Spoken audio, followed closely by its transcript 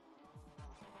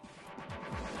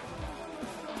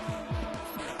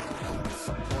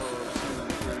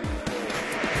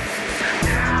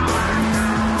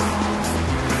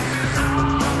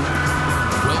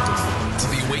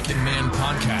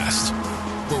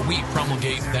where we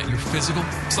promulgate that your physical,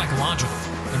 psychological,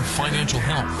 and financial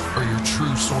health are your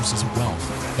true sources of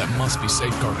wealth that must be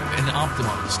safeguarded and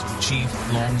optimized to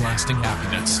achieve long-lasting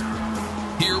happiness.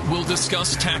 Here we'll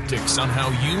discuss tactics on how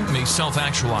you may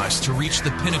self-actualize to reach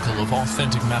the pinnacle of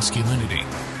authentic masculinity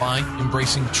by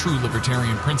embracing true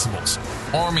libertarian principles,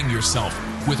 arming yourself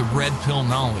with red pill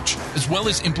knowledge, as well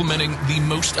as implementing the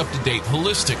most up-to-date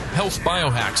holistic health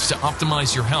biohacks to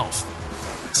optimize your health.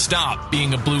 Stop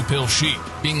being a blue pill sheep,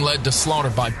 being led to slaughter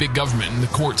by big government and the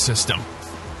court system.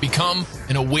 Become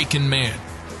an awakened man.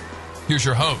 Here's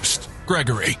your host,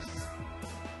 Gregory.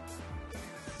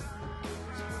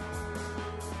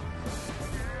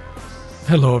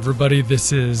 Hello, everybody.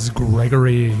 This is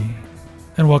Gregory,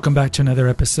 and welcome back to another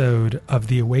episode of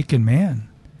The Awakened Man,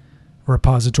 a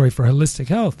repository for holistic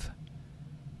health,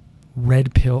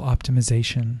 red pill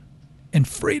optimization, and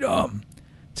freedom.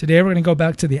 Today, we're going to go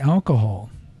back to the alcohol.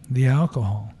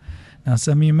 Now,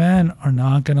 some of you men are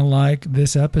not going to like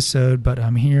this episode, but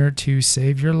I'm here to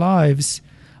save your lives.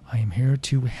 I am here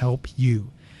to help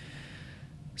you.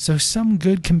 So some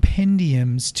good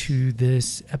compendiums to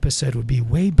this episode would be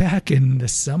way back in the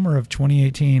summer of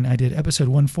 2018. I did episode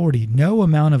 140, No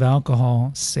Amount of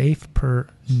Alcohol Safe per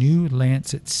New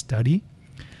Lancet Study.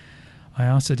 I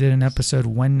also did an episode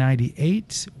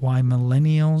 198, Why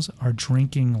Millennials Are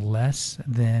Drinking Less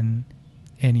Than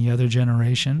Any Other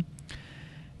Generation.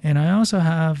 And I also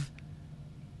have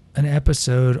an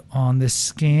episode on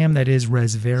this scam that is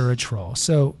resveratrol.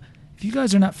 So if you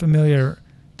guys are not familiar,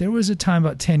 there was a time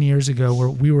about 10 years ago where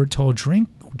we were told, drink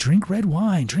red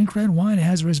wine. Drink red wine. It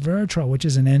has resveratrol, which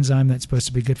is an enzyme that's supposed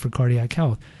to be good for cardiac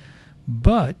health.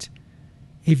 But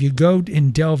if you go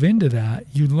and delve into that,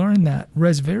 you learn that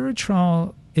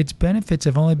resveratrol, its benefits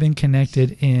have only been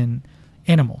connected in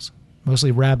animals, mostly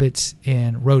rabbits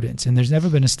and rodents. And there's never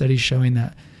been a study showing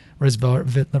that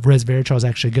resveratrol is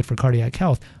actually good for cardiac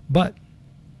health. But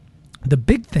the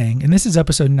big thing, and this is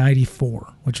episode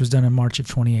 94, which was done in March of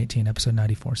 2018, episode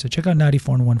 94. So check out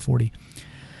 94 and 140.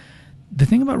 The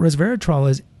thing about resveratrol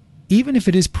is, even if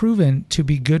it is proven to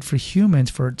be good for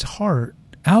humans for its heart,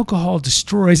 alcohol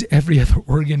destroys every other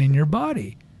organ in your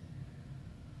body.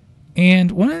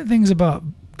 And one of the things about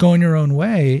going your own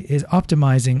way is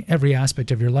optimizing every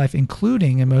aspect of your life,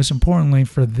 including, and most importantly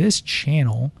for this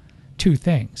channel, two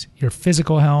things: your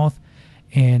physical health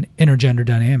and intergender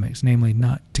dynamics, namely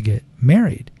not to get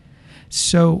married.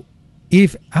 So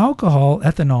if alcohol,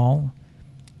 ethanol,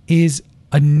 is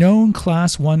a known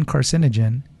class 1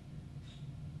 carcinogen,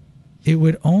 it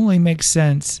would only make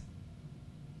sense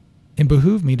and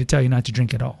behoove me to tell you not to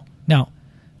drink at all. Now,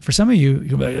 for some of you,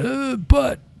 you'll be like,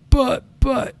 but.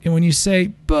 And when you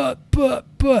say, but,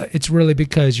 it's really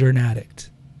because you're an addict.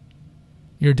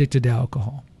 You're addicted to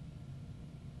alcohol.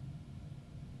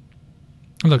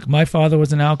 Look, my father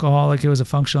was an alcoholic. He was a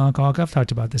functional alcoholic. I've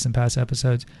talked about this in past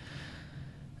episodes.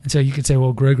 And so you could say,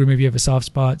 well, Gregory, maybe you have a soft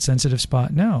spot, sensitive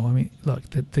spot. No, I mean, look,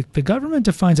 the government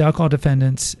defines alcohol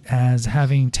dependence as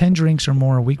having 10 drinks or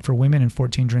more a week for women and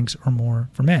 14 drinks or more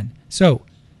for men. So,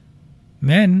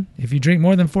 men, if you drink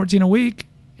more than 14 a week,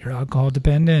 you're alcohol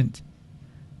dependent.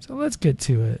 So let's get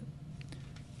to it.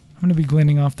 I'm going to be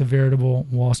gleaning off the veritable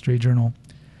Wall Street Journal.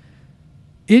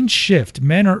 In Shift,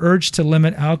 men are urged to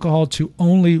limit alcohol to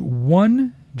only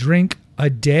 1 drink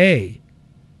a day.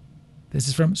 This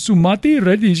is from Sumati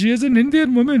Reddy. She is an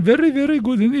Indian woman. Very, very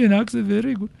good Indian accent.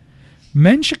 Very good.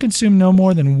 Men should consume no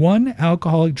more than 1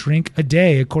 alcoholic drink a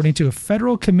day, according to a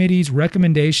federal committee's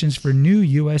recommendations for new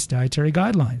U.S. dietary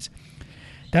guidelines.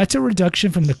 That's a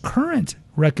reduction from the current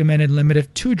recommended limit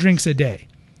of 2 drinks a day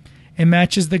and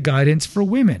matches the guidance for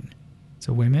women.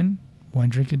 So women, 1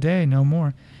 drink a day, no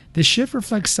more. The shift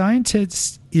reflects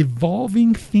scientists'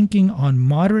 evolving thinking on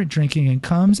moderate drinking and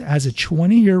comes as a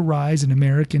 20-year rise in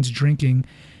Americans drinking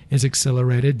is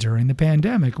accelerated during the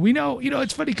pandemic. We know,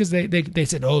 it's funny because they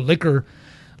said,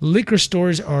 liquor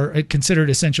stores are considered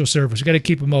essential service. We've got to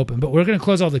keep them open, but we're going to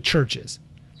close all the churches.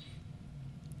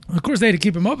 Of course, they had to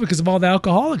keep them open because of all the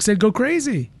alcoholics. They'd go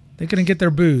crazy. They couldn't get their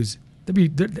booze.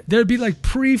 There'd be like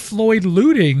pre-Floyd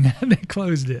looting, and they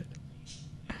closed it.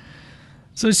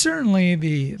 So certainly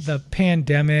the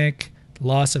pandemic,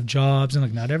 loss of jobs, and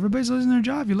look, not everybody's losing their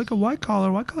job. You look at white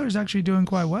collar is actually doing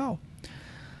quite well.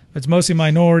 It's mostly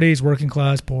minorities, working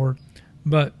class, poor,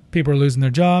 but people are losing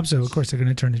their jobs, so of course they're going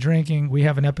to turn to drinking. We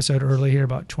have an episode early here,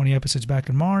 about 20 episodes back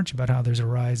in March, about how there's a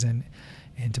rise in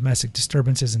domestic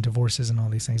disturbances and divorces and all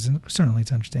these things, and certainly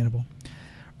it's understandable.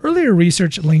 Earlier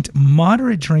research linked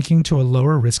moderate drinking to a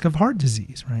lower risk of heart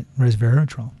disease, right?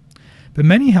 Resveratrol. But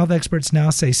many health experts now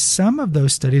say some of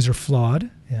those studies are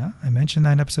flawed. Yeah, I mentioned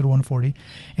that in episode 140.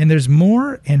 And there's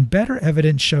more and better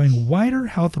evidence showing wider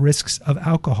health risks of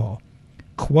alcohol.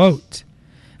 Quote,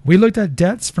 we looked at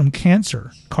deaths from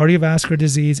cancer, cardiovascular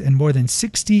disease, and more than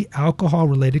 60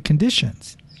 alcohol-related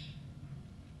conditions.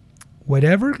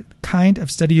 Whatever kind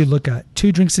of study you look at,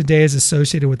 2 drinks a day is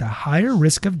associated with a higher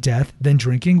risk of death than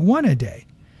drinking 1 a day.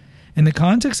 In the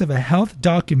context of a health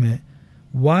document,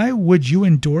 why would you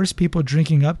endorse people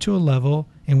drinking up to a level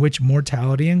in which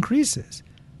mortality increases?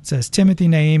 Says Timothy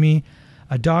Naimi,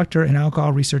 a doctor and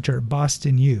alcohol researcher at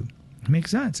Boston U. It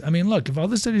makes sense. I mean, look, if all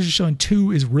the studies are showing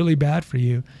 2 is really bad for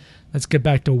you, let's get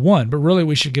back to 1. But really,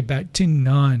 we should get back to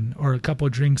none or a couple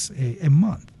of drinks a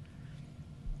month.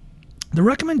 The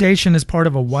recommendation is part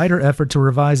of a wider effort to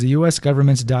revise the U.S.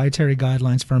 government's dietary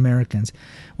guidelines for Americans,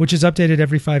 which is updated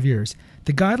every 5 years.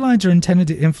 The guidelines are intended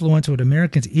to influence what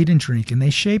Americans eat and drink, and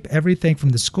they shape everything from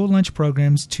the school lunch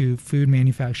programs to food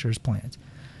manufacturers' plans.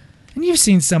 And you've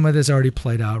seen some of this already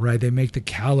played out, right? They make the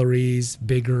calories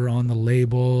bigger on the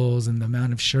labels and the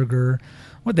amount of sugar.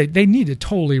 What they need to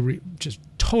totally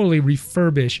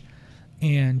refurbish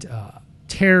and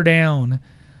tear down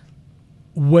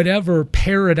whatever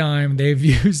paradigm they've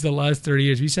used the last 30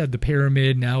 years. We used to have the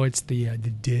pyramid, now it's the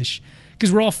dish.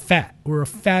 Because we're all fat. We're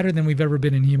fatter than we've ever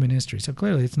been in human history. So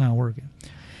clearly it's not working.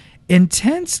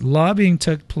 Intense lobbying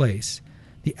took place.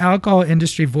 The alcohol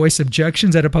industry voiced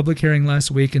objections at a public hearing last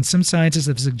week, and some scientists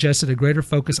have suggested a greater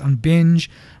focus on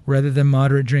binge rather than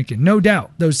moderate drinking. No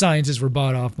doubt those scientists were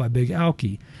bought off by Big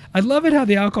Alky. I love it how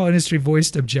the alcohol industry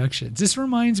voiced objections. This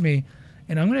reminds me,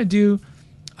 and I'm going to do,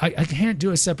 I can't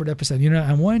do a separate episode. You know,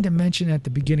 I wanted to mention at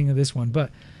the beginning of this one, but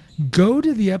go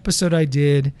to the episode I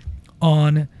did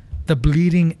on The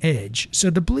Bleeding Edge.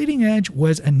 So The Bleeding Edge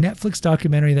was a Netflix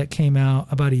documentary that came out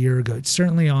about a year ago. It's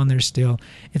certainly on there still.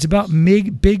 It's about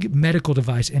big medical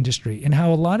device industry and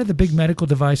how a lot of the big medical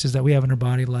devices that we have in our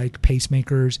body, like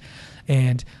pacemakers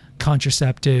and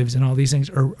contraceptives and all these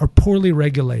things, are poorly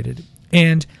regulated.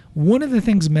 And one of the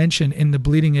things mentioned in the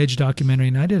Bleeding Edge documentary,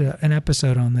 and I did an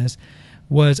episode on this,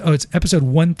 was, it's episode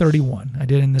 131. I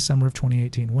did it in the summer of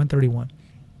 2018, 131.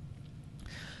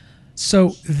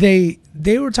 So they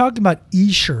were talking about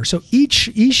Essure. So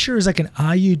Essure is like an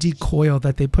IUD coil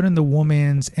that they put in the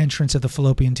woman's entrance of the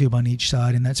fallopian tube on each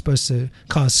side, and that's supposed to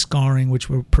cause scarring, which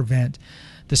will prevent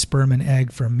the sperm and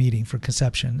egg from meeting for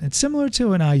conception. It's similar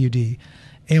to an IUD.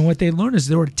 And what they learned is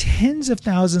there were tens of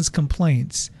thousands of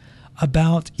complaints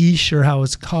about Essure, how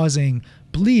it's causing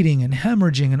bleeding and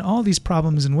hemorrhaging and all these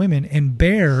problems in women. And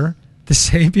Bayer, the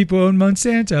same people who own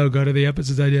Monsanto, go to the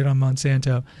episodes I did on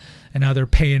Monsanto, and now they're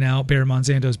paying out, Bayer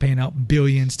Monsanto is paying out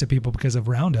billions to people because of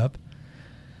Roundup.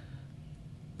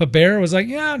 But Bayer was like,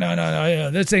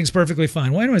 no, this thing's perfectly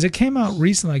fine. Well, anyways, it came out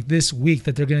recently, like this week,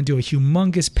 that they're going to do a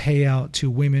humongous payout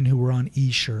to women who were on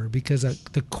Essure because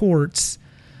the courts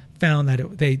found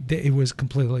that they were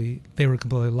completely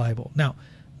liable. Now,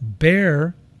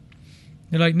 Bayer,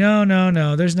 they're like,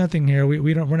 no, there's nothing here.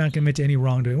 We're not going to admit to any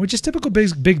wrongdoing, which is typical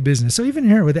big business. So even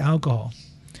here with alcohol,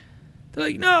 they're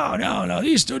like, no,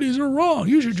 these studies are wrong.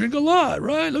 You should drink a lot,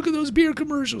 right? Look at those beer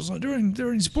commercials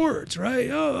during sports, right?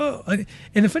 Oh.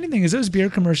 And the funny thing is those beer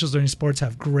commercials during sports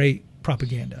have great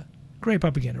propaganda,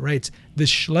 right? It's the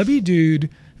schlubby dude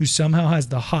who somehow has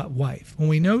the hot wife. When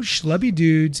we know schlubby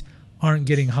dudes aren't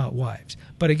getting hot wives.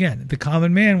 But again, the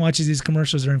common man watches these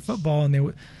commercials during football, and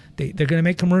they're going to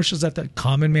make commercials that the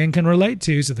common man can relate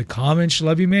to. So the common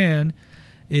schlubby man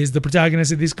is the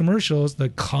protagonist of these commercials. The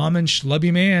common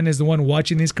schlubby man is the one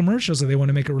watching these commercials, so they want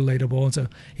to make it relatable. And so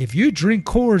if you drink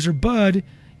Coors or Bud,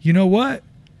 you know what?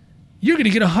 You're going to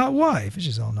get a hot wife. It's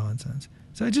just all nonsense.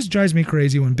 So it just drives me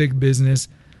crazy when big business,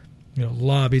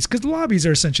 lobbies, because lobbies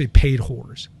are essentially paid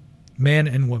whores, men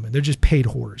and women. They're just paid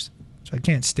whores. So I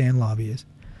can't stand lobbyists.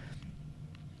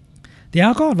 The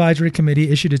Alcohol Advisory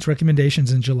Committee issued its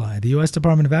recommendations in July. The U.S.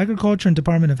 Department of Agriculture and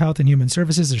Department of Health and Human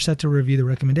Services are set to review the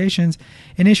recommendations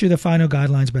and issue the final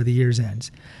guidelines by the year's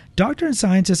end. Doctors and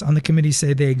scientists on the committee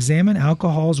say they examine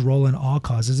alcohol's role in all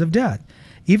causes of death.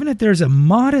 Even if there's a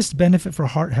modest benefit for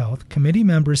heart health, committee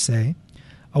members say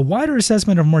a wider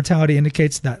assessment of mortality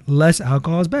indicates that less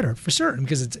alcohol is better, for certain,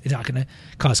 because it's not going to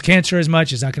cause cancer as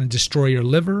much. It's not going to destroy your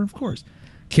liver, of course,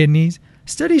 kidneys.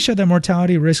 Studies show that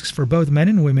mortality risks for both men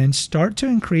and women start to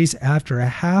increase after a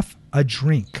half a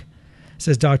drink,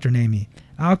 says Dr. Naimi.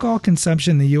 Alcohol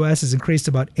consumption in the U.S. has increased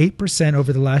about 8%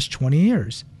 over the last 20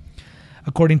 years.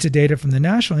 According to data from the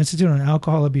National Institute on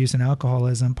Alcohol Abuse and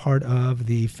Alcoholism, part of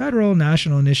the Federal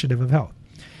National Initiative of Health.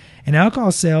 And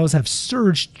alcohol sales have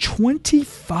surged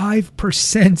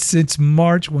 25% since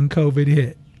March when COVID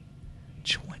hit.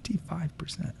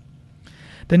 25%.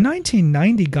 The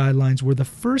 1990 guidelines were the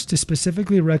first to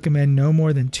specifically recommend no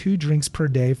more than 2 drinks per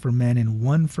day for men and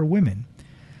 1 for women.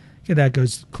 Okay, that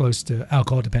goes close to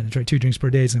alcohol dependence, right? 2 drinks per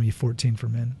day is going to be 14 for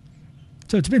men.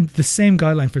 So it's been the same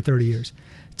guideline for 30 years.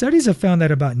 Studies have found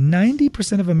that about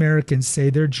 90% of Americans say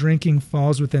their drinking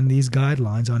falls within these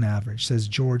guidelines on average, says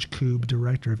George Koob,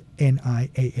 director of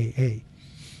NIAAA.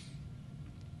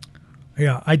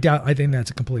 Yeah, I think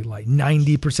that's a complete lie.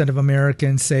 90% of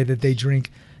Americans say that they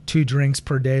drink 2 drinks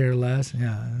per day or less.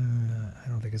 Yeah, I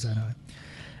don't think it's that high.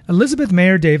 Elizabeth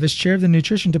Mayer Davis, chair of the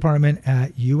nutrition department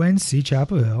at UNC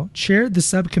Chapel Hill, chaired the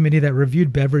subcommittee that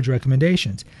reviewed beverage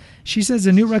recommendations. She says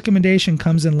the new recommendation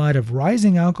comes in light of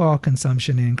rising alcohol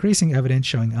consumption and increasing evidence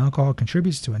showing alcohol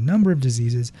contributes to a number of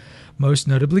diseases, most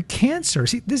notably cancer.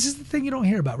 See, this is the thing you don't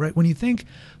hear about, right? When you think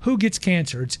who gets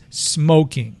cancer, it's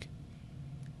smoking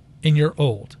and you're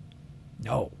old.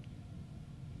 No,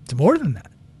 it's more than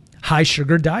that. High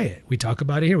sugar diet. We talk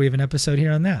about it here. We have an episode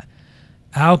here on that.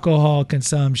 Alcohol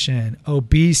consumption,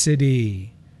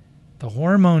 obesity, the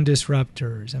hormone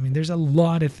disruptors. I mean, there's a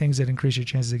lot of things that increase your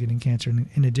chances of getting cancer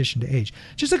in addition to age.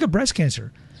 Just like a breast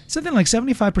cancer. Something like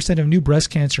 75% of new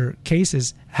breast cancer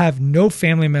cases have no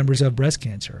family members of breast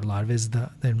cancer. A lot of it is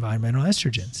the environmental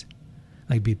estrogens,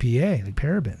 like BPA, like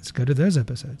parabens. Go to those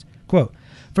episodes. Quote,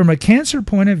 from a cancer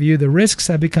point of view, the risks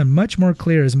have become much more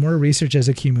clear as more research has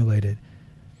accumulated.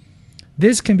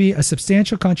 This can be a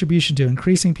substantial contribution to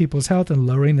increasing people's health and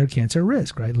lowering their cancer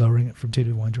risk, right? Lowering it from 2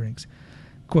 to 1 drinks.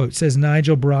 Quote, says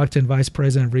Nigel Brockton, Vice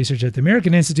President of Research at the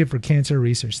American Institute for Cancer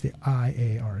Research, the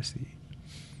IARC.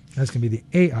 That's going to be the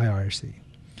AIRC.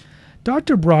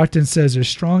 Dr. Brockton says there's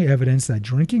strong evidence that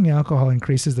drinking alcohol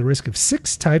increases the risk of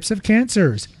 6 types of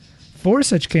cancers. 4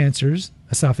 such cancers,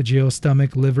 esophageal,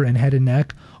 stomach, liver, and head and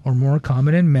neck, are more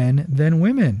common in men than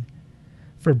women.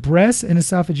 For breast and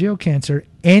esophageal cancer,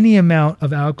 any amount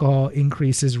of alcohol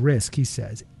increases risk, he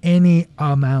says. Any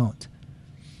amount.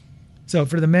 So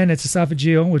for the men, it's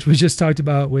esophageal, which we just talked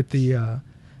about with the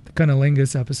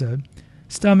cunnilingus episode.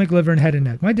 Stomach, liver, and head and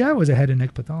neck. My dad was a head and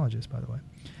neck pathologist, by the way.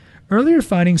 Earlier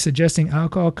findings suggesting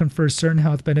alcohol confers certain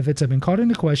health benefits have been called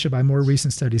into question by more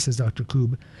recent studies, says Dr.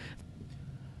 Koob.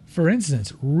 For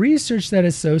instance, research that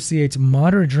associates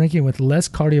moderate drinking with less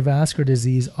cardiovascular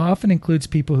disease often includes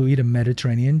people who eat a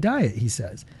Mediterranean diet, he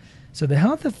says. So the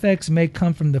health effects may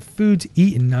come from the foods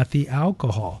eaten, not the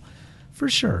alcohol. For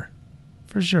sure.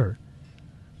 For sure.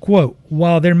 Quote,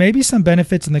 while there may be some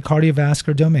benefits in the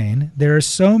cardiovascular domain, there are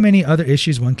so many other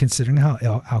issues when considering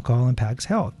how alcohol impacts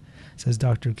health, says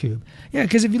Dr. Koob. Yeah,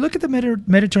 because if you look at the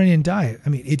Mediterranean diet, I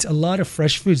mean, it's a lot of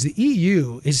fresh foods. The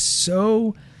EU is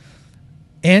so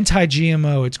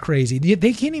anti-GMO, it's crazy.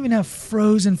 They can't even have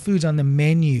frozen foods on the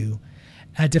menu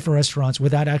at different restaurants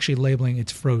without actually labeling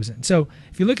it's frozen. So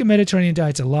if you look at Mediterranean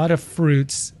diets, a lot of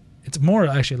fruits, it's more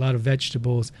actually a lot of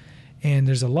vegetables, and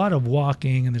there's a lot of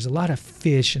walking, and there's a lot of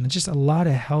fish, and just a lot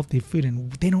of healthy food,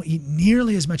 and they don't eat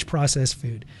nearly as much processed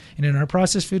food. And in our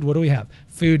processed food, what do we have?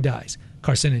 Food dyes,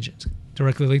 carcinogens,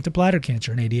 directly linked to bladder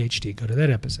cancer and ADHD. Go to that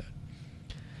episode.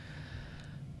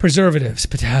 Preservatives,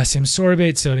 potassium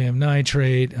sorbate, sodium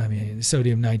nitrate,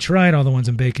 sodium nitrite, all the ones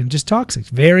in bacon, just toxic,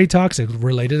 very toxic,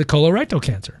 related to colorectal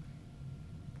cancer.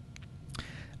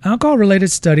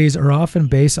 Alcohol-related studies are often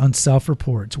based on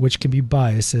self-reports, which can be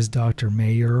biased, says Dr.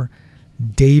 Mayer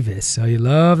Davis. So you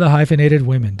love the hyphenated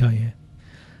women, don't you?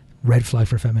 Red flag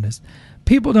for feminists.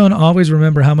 People don't always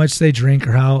remember how much they drink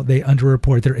or how they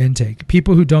underreport their intake.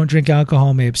 People who don't drink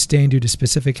alcohol may abstain due to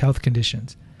specific health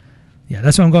conditions. Yeah,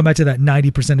 that's why I'm going back to that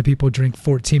 90% of people drink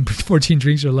 14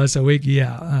 drinks or less a week.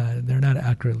 Yeah, they're not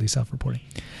accurately self-reporting.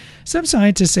 Some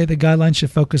scientists say the guidelines should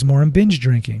focus more on binge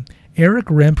drinking. Eric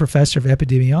Rim, professor of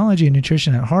epidemiology and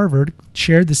nutrition at Harvard,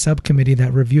 chaired the subcommittee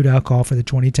that reviewed alcohol for the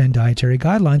 2010 Dietary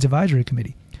Guidelines Advisory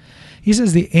Committee. He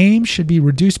says the aim should be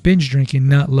reduce binge drinking,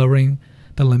 not lowering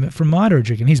the limit for moderate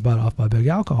drinking. He's bought off by big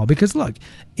alcohol because, look,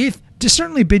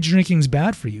 certainly binge drinking is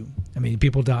bad for you. I mean,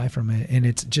 people die from it, and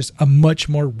it's just a much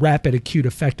more rapid, acute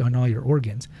effect on all your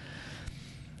organs.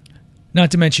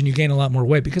 Not to mention you gain a lot more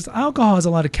weight because alcohol has a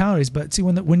lot of calories. But see,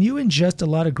 when you ingest a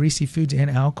lot of greasy foods and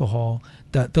alcohol,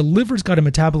 the liver's got to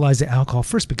metabolize the alcohol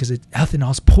first because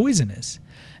ethanol is poisonous.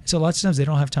 So lots of times they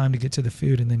don't have time to get to the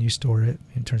food, and then you store it.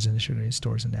 It turns into sugar, it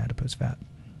stores into adipose fat.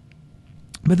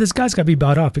 But this guy's got to be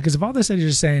bought off because if all this studies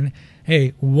are saying,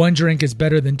 hey, 1 drink is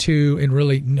better than 2 and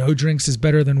really no drinks is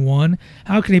better than 1,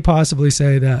 how can he possibly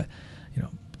say that,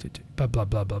 blah, blah,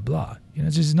 blah, blah, blah.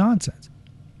 It's just nonsense.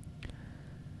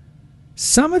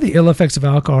 Some of the ill effects of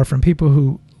alcohol are from people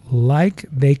who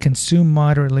they consume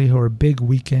moderately, who are big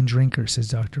weekend drinkers, says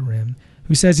Dr. Rim,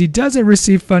 who says he doesn't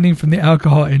receive funding from the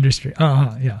alcohol industry.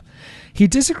 Yeah. He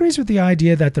disagrees with the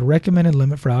idea that the recommended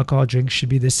limit for alcohol drinks should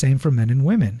be the same for men and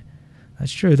women.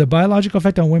 That's true. The biological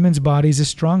effect on women's bodies is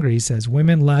stronger, he says.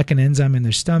 Women lack an enzyme in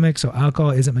their stomach, so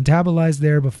alcohol isn't metabolized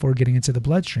there before getting into the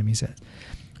bloodstream, he says.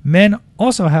 Men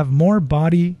also have more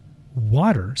body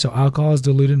water, so alcohol is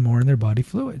diluted more in their body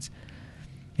fluids.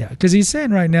 Yeah, because he's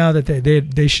saying right now that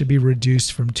they should be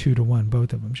reduced from 2 to 1.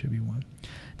 Both of them should be 1.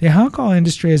 The alcohol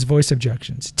industry has voiced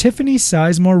objections. Tiffany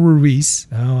Sizemore Ruiz,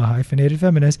 a hyphenated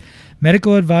feminist,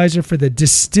 medical advisor for the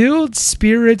Distilled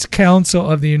Spirits Council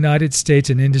of the United States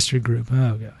and Industry Group,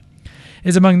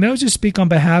 is among those who speak on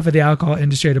behalf of the alcohol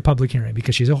industry at a public hearing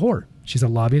because she's a whore. She's a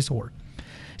lobbyist whore.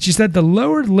 She said the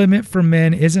lowered limit for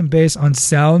men isn't based on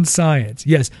sound science.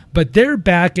 Yes, but they're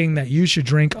backing that you should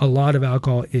drink a lot of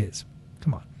alcohol is.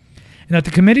 Come on. And that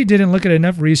the committee didn't look at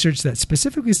enough research that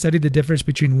specifically studied the difference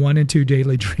between 1 and 2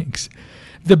 daily drinks.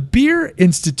 The Beer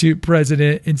Institute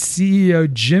president and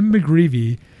CEO Jim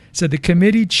McGreevy said the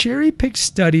committee cherry-picked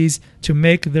studies to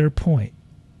make their point.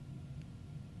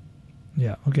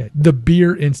 Yeah, okay. The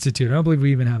Beer Institute. I don't believe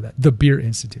we even have that. The Beer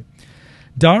Institute.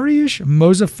 Dariush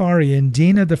Mozaffarian,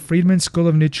 dean of the Friedman School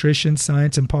of Nutrition,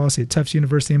 Science, and Policy at Tufts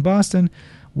University in Boston,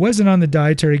 wasn't on the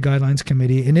Dietary Guidelines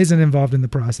Committee and isn't involved in the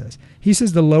process. He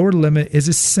says the lower limit is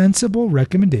a sensible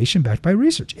recommendation backed by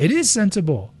research. It is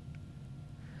sensible.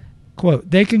 Quote,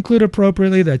 they conclude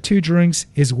appropriately that 2 drinks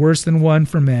is worse than 1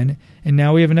 for men, and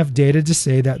now we have enough data to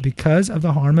say that because of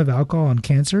the harm of alcohol on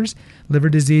cancers, liver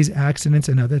disease, accidents,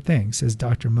 and other things, says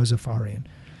Dr. Mozaffarian.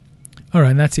 All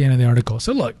right, and that's the end of the article.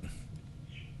 So look,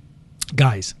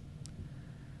 guys,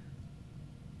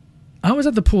 I was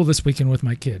at the pool this weekend with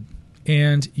my kid,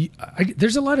 and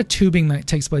there's a lot of tubing that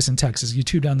takes place in Texas. You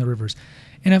tube down the rivers.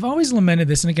 And I've always lamented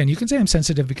this, and again, you can say I'm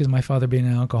sensitive because of my father being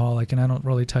an alcoholic and I don't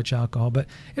really touch alcohol, but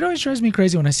it always drives me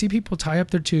crazy when I see people tie up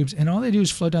their tubes and all they do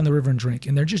is float down the river and drink,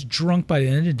 and they're just drunk by the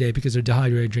end of the day because they're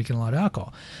dehydrated, drinking a lot of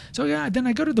alcohol. So yeah, then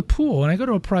I go to the pool, and I go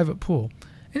to a private pool.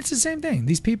 It's the same thing.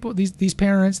 These people, these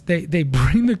parents, they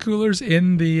bring the coolers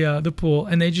in the pool,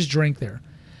 and they just drink there.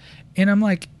 And I'm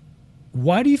like,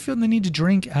 why do you feel the need to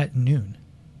drink at noon?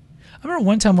 I remember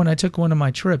one time when I took one of my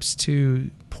trips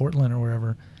to Portland or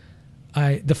wherever,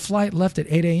 the flight left at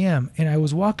 8 a.m. and I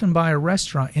was walking by a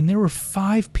restaurant and there were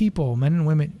 5 people, men and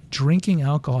women, drinking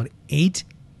alcohol at 8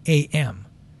 a.m.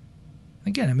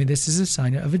 Again, I mean, this is a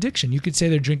sign of addiction. You could say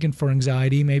they're drinking for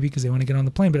anxiety, maybe because they want to get on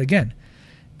the plane. But again,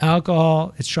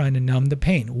 alcohol is trying to numb the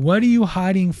pain. What are you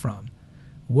hiding from?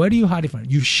 What are you hiding from?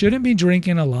 You shouldn't be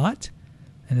drinking a lot.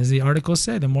 And as the article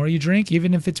said, the more you drink,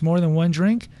 even if it's more than 1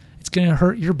 drink, it's going to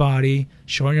hurt your body,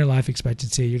 shorten your life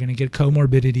expectancy. You're going to get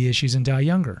comorbidity issues and die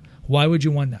younger. Why would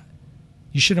you want that?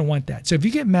 You shouldn't want that. So if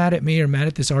you get mad at me or mad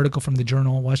at this article from the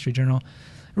Journal, Wall Street Journal,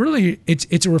 really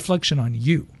it's a reflection on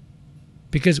you.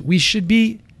 Because we should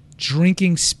be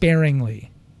drinking sparingly.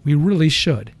 We really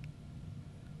should.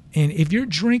 And if you're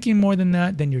drinking more than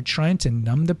that, then you're trying to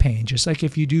numb the pain. Just like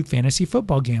if you do fantasy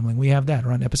football gambling. We have that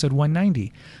around episode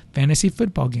 190. Fantasy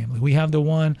football gambling. We have the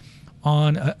one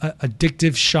on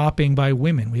addictive shopping by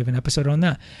women. We have an episode on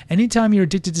that. Anytime you're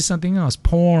addicted to something else,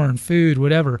 porn, food,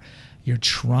 whatever, you're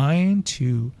trying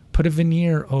to put a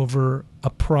veneer over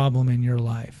a problem in your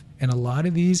life. And a lot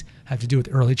of these have to do with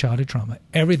early childhood trauma.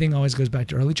 Everything always goes back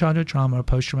to early childhood trauma or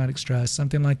post-traumatic stress,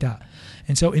 something like that.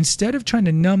 And so instead of trying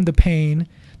to numb the pain,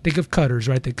 think of cutters,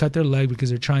 right? They cut their leg because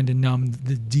they're trying to numb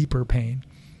the deeper pain.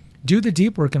 Do the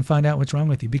deep work and find out what's wrong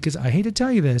with you. Because I hate to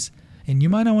tell you this, and you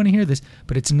might not want to hear this,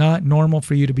 but it's not normal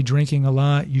for you to be drinking a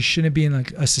lot. You shouldn't be in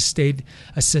like a sustained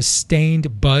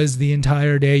buzz the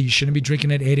entire day. You shouldn't be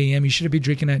drinking at 8 a.m. You shouldn't be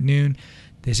drinking at noon.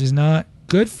 This is not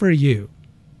good for you.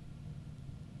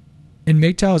 And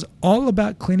MGTOW is all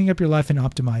about cleaning up your life and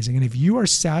optimizing. And if you are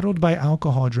saddled by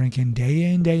alcohol drinking day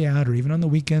in, day out, or even on the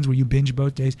weekends where you binge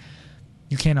both days,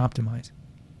 you can't optimize.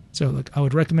 So look, I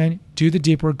would recommend do the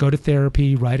deep work, go to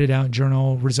therapy, write it out,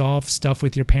 journal, resolve stuff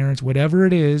with your parents, whatever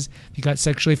it is. If you got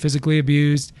sexually, physically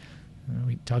abused,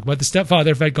 we talk about the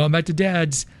stepfather effect, going back to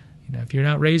dads. You know, if you're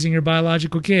not raising your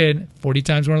biological kid, 40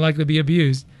 times more likely to be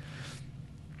abused.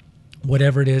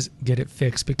 Whatever it is, get it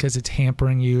fixed because it's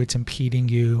hampering you, it's impeding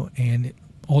you, and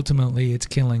ultimately it's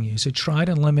killing you. So try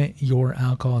to limit your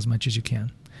alcohol as much as you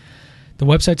can. The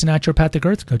website's Naturopathic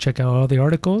Earth. Go check out all the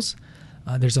articles.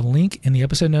 There's a link in the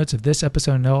episode notes of this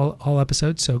episode and all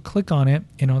episodes, so click on it,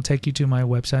 and it'll take you to my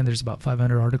website. There's about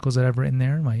 500 articles that I've written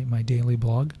there, my daily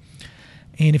blog.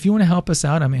 And if you want to help us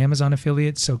out, I'm an Amazon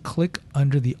affiliate, so click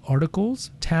under the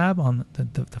Articles tab on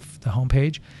the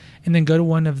homepage, and then go to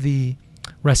one of the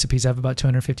recipes. I have about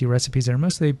 250 recipes that are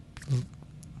mostly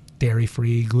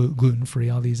dairy-free,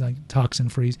 gluten-free, all these like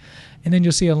toxin-free. And then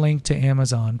you'll see a link to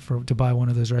Amazon to buy one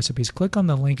of those recipes. Click on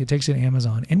the link. It takes you to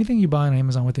Amazon. Anything you buy on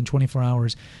Amazon within 24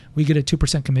 hours, we get a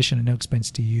 2% commission and no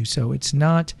expense to you. So it's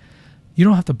not, you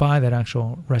don't have to buy that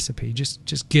actual recipe.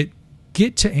 Just get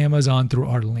to Amazon through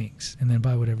our links and then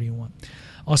buy whatever you want.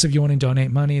 Also, if you want to donate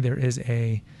money, there is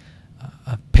a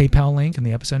PayPal link in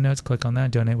the episode notes. Click on that.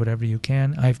 Donate whatever you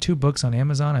can. I have 2 books on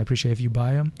Amazon. I appreciate if you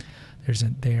buy them.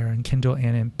 They're in Kindle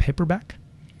and in paperback.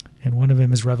 And one of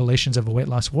them is Revelations of a Weight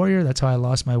Loss Warrior. That's how I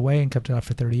lost my weight and kept it off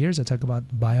for 30 years. I talk about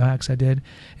biohacks I did.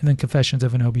 And then Confessions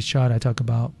of an Obese Child. I talk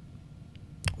about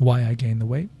why I gained the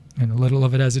weight. And a little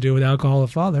of it has to do with alcohol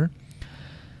of father.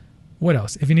 What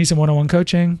else? If you need some one-on-one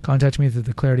coaching, contact me through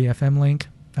the Clarity FM link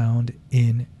found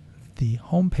in the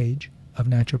homepage of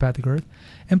Naturopathic Earth.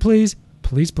 And please,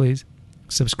 please, please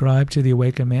subscribe to The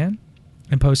Awakened Man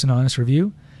and post an honest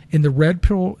review. In the red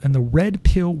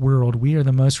pill world, we are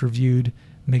the most reviewed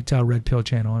MGTOW Red Pill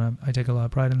channel, and I take a lot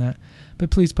of pride in that. But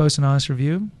please post an honest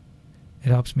review. It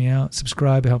helps me out.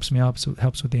 Subscribe. It helps me out. So it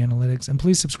helps with the analytics. And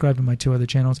please subscribe to my 2 other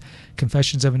channels,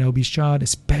 Confessions of an Obese Child,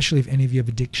 especially if any of you have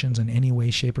addictions in any way,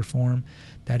 shape, or form.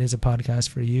 That is a podcast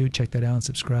for you. Check that out and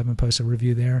subscribe and post a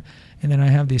review there. And then I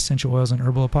have the Essential Oils and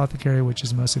Herbal Apothecary, which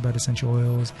is mostly about essential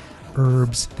oils,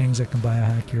 herbs, things that can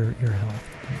biohack your health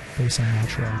based on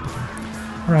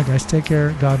naturopathy. All right, guys. Take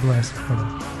care. God bless.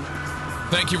 Bye-bye.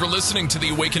 Thank you for listening to the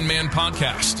Awakened Man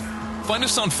podcast. Find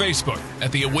us on Facebook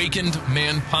at the Awakened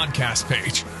Man podcast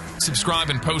page.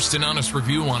 Subscribe and post an honest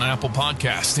review on Apple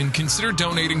Podcasts, and consider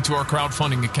donating to our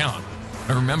crowdfunding account.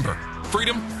 And remember,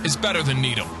 freedom is better than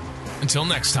needle. Until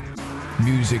next time.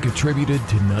 Music attributed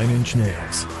to 9 Inch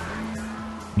Nails.